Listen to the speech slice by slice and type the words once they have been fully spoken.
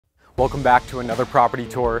Welcome back to another property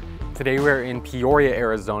tour. Today we're in Peoria,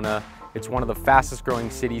 Arizona. It's one of the fastest growing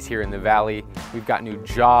cities here in the valley. We've got new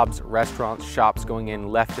jobs, restaurants, shops going in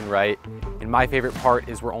left and right. And my favorite part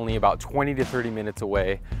is we're only about 20 to 30 minutes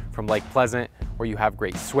away from Lake Pleasant, where you have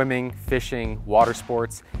great swimming, fishing, water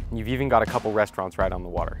sports, and you've even got a couple restaurants right on the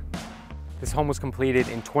water. This home was completed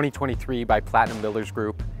in 2023 by Platinum Builders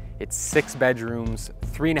Group. It's 6 bedrooms,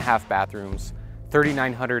 3.5 bathrooms,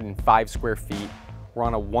 3,905 square feet. We're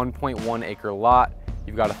on a 1.1 acre lot.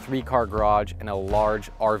 You've got a 3-car garage and a large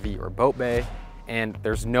RV or boat bay, and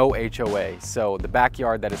there's no HOA. So the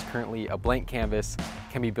backyard that is currently a blank canvas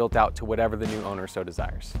can be built out to whatever the new owner so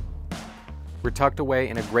desires. We're tucked away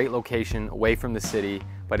in a great location away from the city,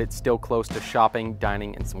 but it's still close to shopping,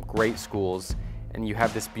 dining, and some great schools. And you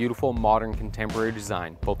have this beautiful modern contemporary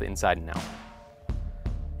design both inside and out.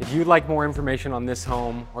 If you'd like more information on this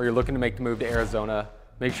home, or you're looking to make the move to Arizona,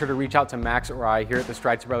 make sure to reach out to Max or I here at the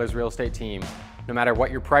Strietzel Brothers real estate team. No matter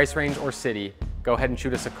what your price range or city, go ahead and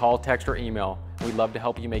shoot us a call, text, or email. We'd love to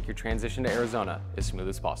help you make your transition to Arizona as smooth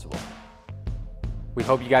as possible. We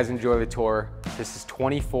hope you guys enjoy the tour. This is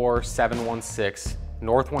 24716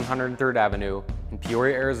 North 103rd Avenue in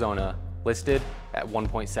Peoria, Arizona, listed at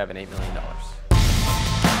 $1.78 million.